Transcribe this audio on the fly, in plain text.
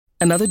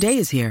Another day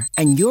is here,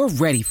 and you're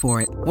ready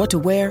for it. What to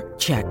wear?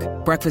 Check.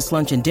 Breakfast,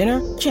 lunch, and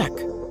dinner? Check.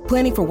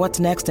 Planning for what's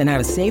next and how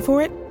to save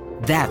for it?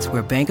 That's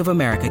where Bank of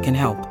America can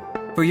help.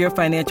 For your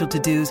financial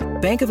to-dos,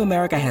 Bank of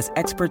America has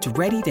experts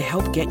ready to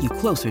help get you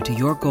closer to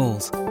your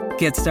goals.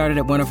 Get started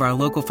at one of our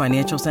local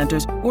financial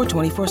centers or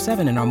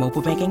 24/7 in our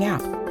mobile banking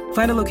app.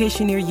 Find a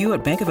location near you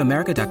at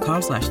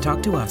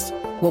bankofamerica.com/talktous.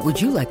 What would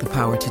you like the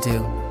power to do?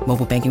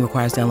 Mobile banking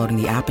requires downloading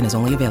the app and is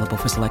only available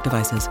for select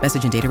devices.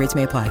 Message and data rates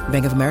may apply.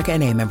 Bank of America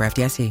N.A., member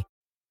FDIC.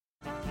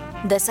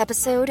 This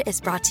episode is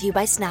brought to you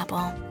by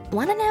Snapple.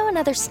 Want to know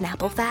another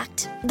Snapple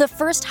fact? The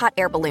first hot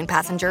air balloon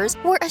passengers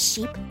were a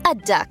sheep, a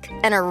duck,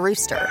 and a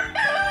rooster.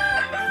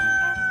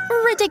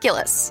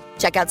 Ridiculous.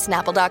 Check out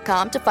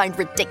Snapple.com to find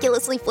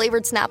ridiculously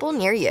flavored Snapple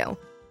near you.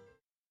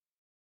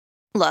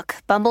 Look,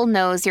 Bumble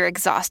knows you're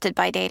exhausted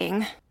by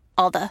dating.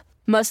 All the,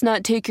 must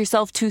not take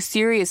yourself too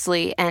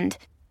seriously, and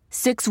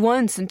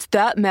 6'1" since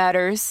that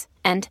matters.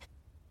 And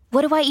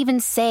what do I even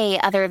say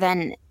other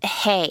than,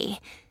 hey?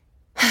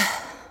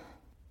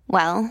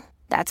 Well,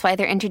 that's why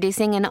they're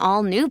introducing an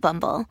all-new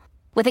Bumble,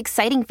 with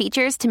exciting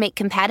features to make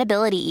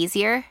compatibility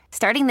easier,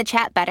 starting the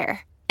chat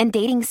better, and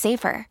dating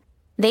safer.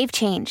 They've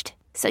changed,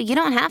 so you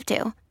don't have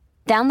to.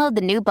 Download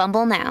the new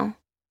Bumble now.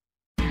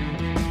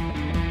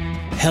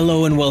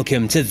 Hello and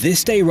welcome to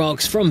This Day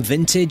Rocks from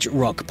Vintage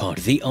Rock Pod,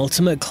 the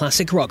ultimate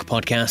classic rock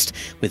podcast,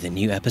 with a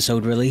new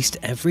episode released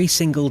every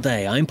single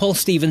day. I'm Paul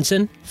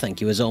Stevenson. Thank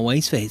you as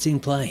always for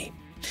hitting play.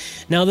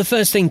 Now, the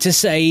first thing to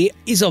say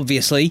is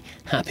obviously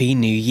Happy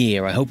New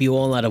Year. I hope you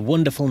all had a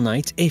wonderful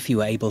night if you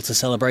were able to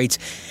celebrate.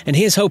 And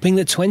here's hoping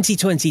that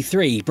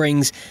 2023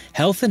 brings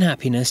health and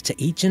happiness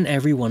to each and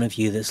every one of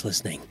you that's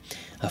listening.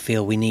 I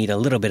feel we need a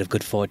little bit of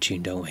good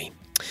fortune, don't we?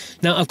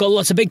 Now, I've got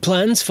lots of big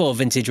plans for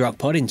Vintage Rock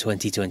Pod in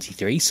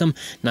 2023. Some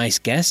nice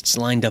guests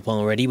lined up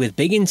already, with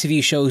big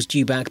interview shows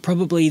due back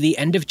probably the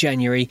end of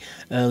January,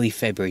 early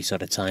February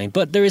sort of time.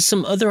 But there is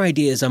some other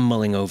ideas I'm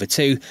mulling over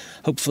too.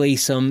 Hopefully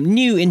some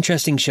new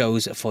interesting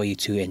shows for you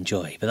to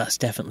enjoy. But that's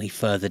definitely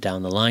further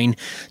down the line.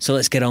 So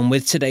let's get on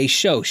with today's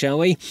show, shall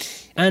we?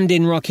 And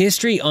in rock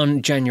history,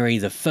 on January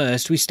the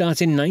 1st, we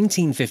start in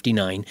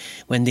 1959,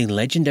 when the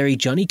legendary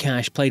Johnny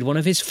Cash played one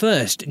of his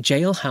first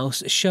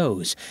jailhouse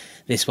shows.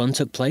 This one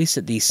took place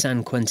at the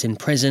San Quentin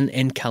prison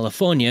in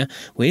California,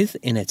 with,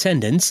 in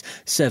attendance,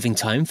 serving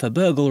time for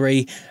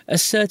burglary, a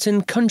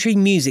certain country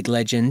music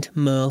legend,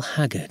 Merle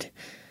Haggard.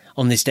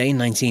 On this day in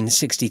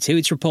 1962,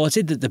 it's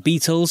reported that the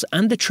Beatles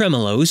and the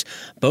Tremolos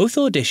both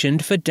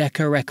auditioned for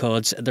Decca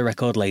Records at the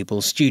record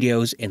label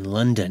studios in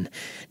London.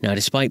 Now,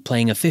 despite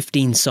playing a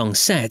 15-song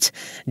set,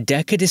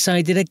 Decca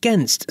decided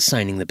against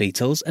signing the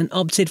Beatles and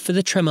opted for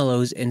the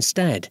Tremolos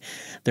instead.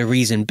 The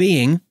reason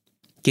being,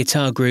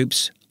 guitar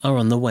groups are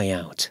on the way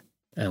out.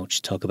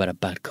 Ouch, talk about a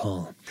bad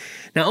call.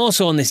 Now,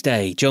 also on this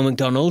day, Joe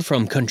McDonald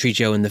from Country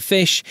Joe and the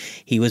Fish,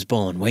 he was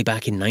born way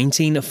back in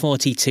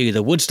 1942.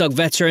 The Woodstock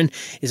veteran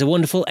is a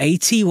wonderful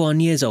 81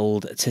 years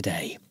old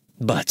today.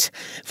 But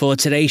for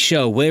today's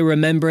show, we're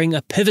remembering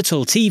a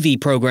pivotal TV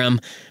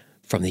programme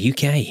from the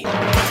UK.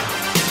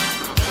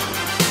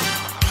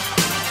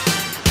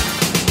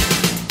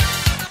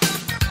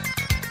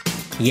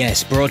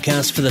 Yes,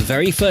 broadcast for the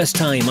very first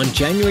time on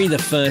January the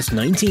 1st,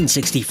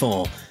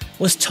 1964,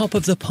 was Top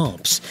of the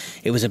Pops.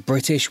 It was a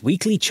British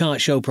weekly chart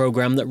show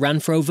programme that ran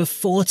for over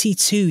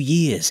 42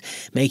 years,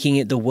 making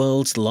it the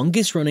world's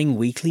longest-running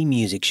weekly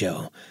music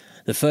show.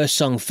 The first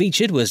song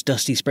featured was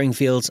Dusty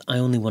Springfield's I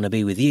Only Want to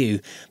Be With You,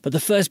 but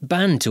the first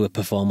band to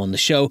perform on the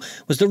show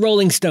was the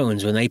Rolling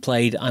Stones when they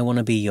played I Want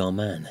to Be Your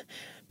Man.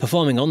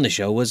 Performing on the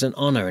show was an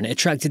honour, and it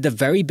attracted the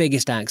very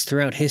biggest acts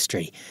throughout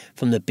history,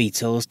 from the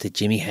Beatles to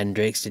Jimi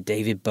Hendrix to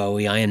David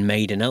Bowie, Iron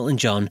Maiden, Elton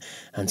John,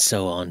 and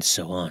so on,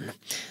 so on.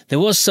 There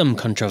was some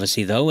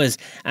controversy though, as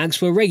acts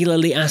were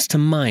regularly asked to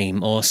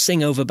mime or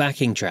sing over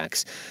backing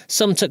tracks.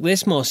 Some took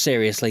this more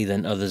seriously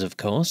than others, of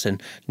course,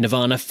 and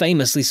Nirvana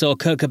famously saw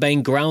Kurt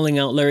Cobain growling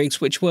out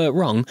lyrics which were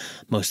wrong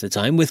most of the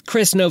time, with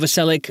Chris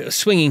Novoselic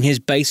swinging his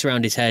bass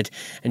around his head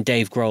and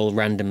Dave Grohl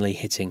randomly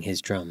hitting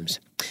his drums.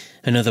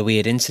 Another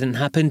weird incident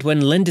happened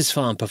when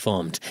Lindisfarne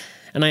performed,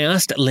 and I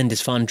asked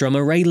Lindisfarne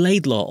drummer Ray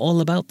Laidlaw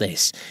all about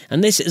this,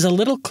 and this is a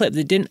little clip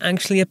that didn't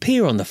actually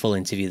appear on the full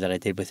interview that I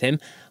did with him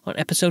on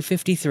episode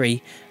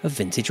 53 of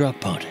Vintage Rock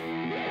Pod.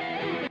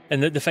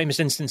 And the famous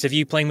instance of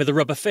you playing with a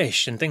rubber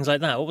fish and things like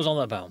that, what was all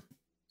that about?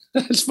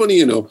 It's funny,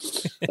 you know.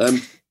 Yeah,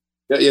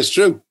 it's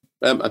true.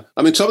 I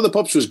mean, Top of the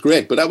Pops was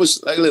great, but that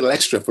was like a little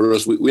extra for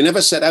us. We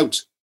never set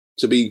out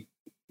to be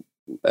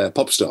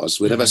pop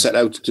stars. We never set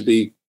out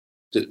to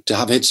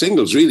have hit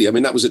singles, really. I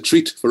mean, that was a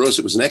treat for us.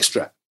 It was an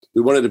extra.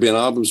 We wanted to be an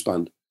albums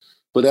band.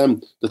 But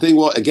the thing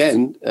was,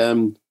 again,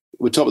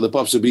 with Top of the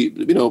Pops, would be,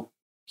 you know,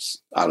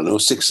 I don't know,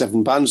 6,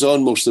 7 bands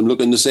on, most of them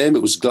looking the same.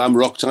 It was glam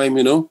rock time,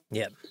 you know.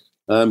 Yeah.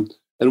 And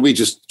And we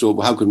just thought,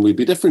 well, how can we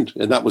be different?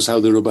 And that was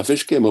how the rubber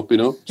fish came up,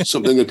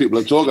 something that people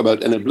are talking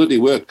about. And it bloody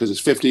worked because it's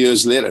 50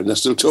 years later and they're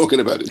still talking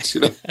about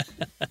it,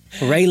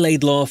 Ray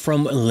Laidlaw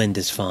from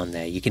Lindisfarne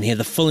there. You can hear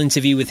the full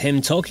interview with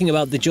him talking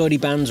about the Geordie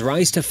band's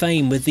rise to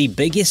fame with the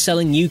biggest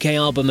selling UK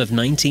album of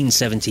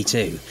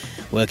 1972,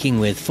 working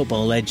with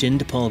football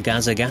legend Paul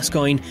Gaza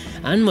Gascoigne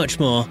and much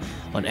more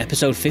on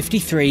episode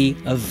 53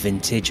 of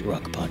Vintage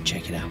Rock Pod.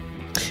 Check it out.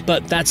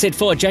 But that's it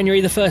for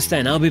January the 1st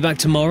then. I'll be back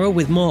tomorrow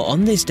with more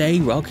On This Day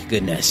rock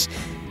goodness.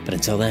 But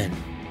until then,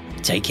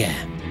 take care.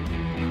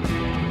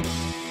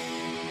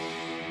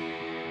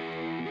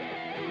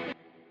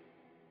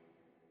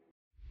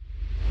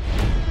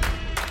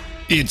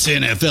 It's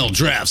NFL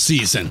draft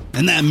season,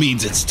 and that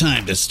means it's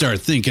time to start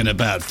thinking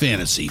about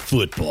fantasy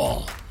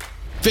football.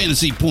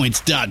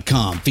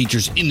 FantasyPoints.com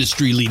features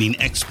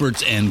industry-leading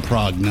experts and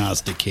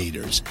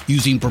prognosticators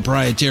using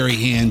proprietary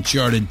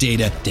hand-charted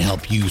data to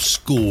help you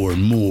score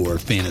more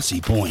fantasy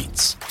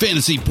points.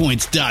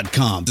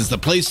 FantasyPoints.com is the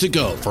place to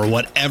go for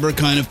whatever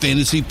kind of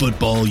fantasy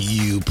football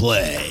you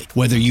play.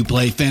 Whether you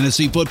play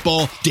fantasy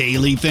football,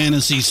 daily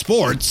fantasy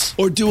sports,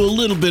 or do a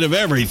little bit of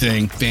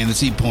everything,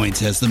 Fantasy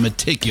Points has the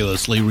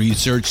meticulously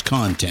researched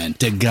content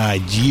to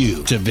guide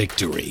you to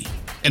victory.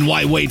 And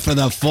why wait for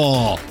the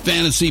fall?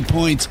 Fantasy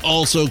Points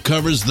also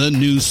covers the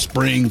new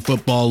spring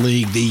football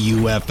league, the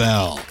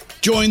UFL.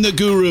 Join the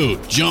guru,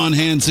 John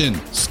Hansen,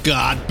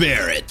 Scott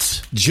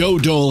Barrett, Joe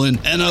Dolan,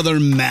 and other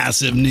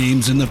massive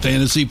names in the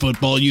fantasy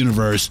football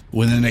universe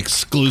with an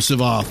exclusive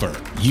offer.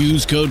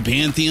 Use code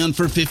Pantheon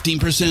for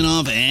 15%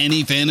 off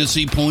any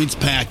Fantasy Points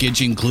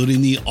package, including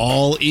the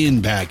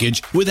all-in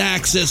package, with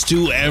access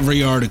to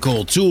every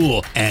article,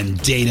 tool, and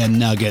data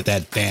nugget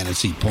that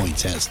Fantasy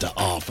Points has to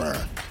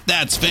offer.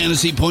 That's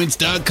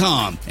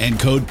FantasyPoints.com and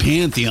code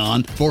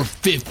Pantheon for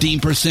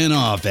 15%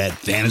 off at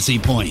Fantasy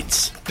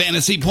Points.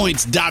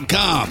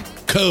 FantasyPoints.com,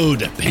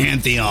 code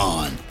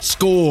Pantheon.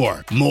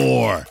 Score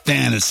more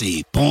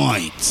fantasy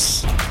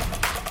points.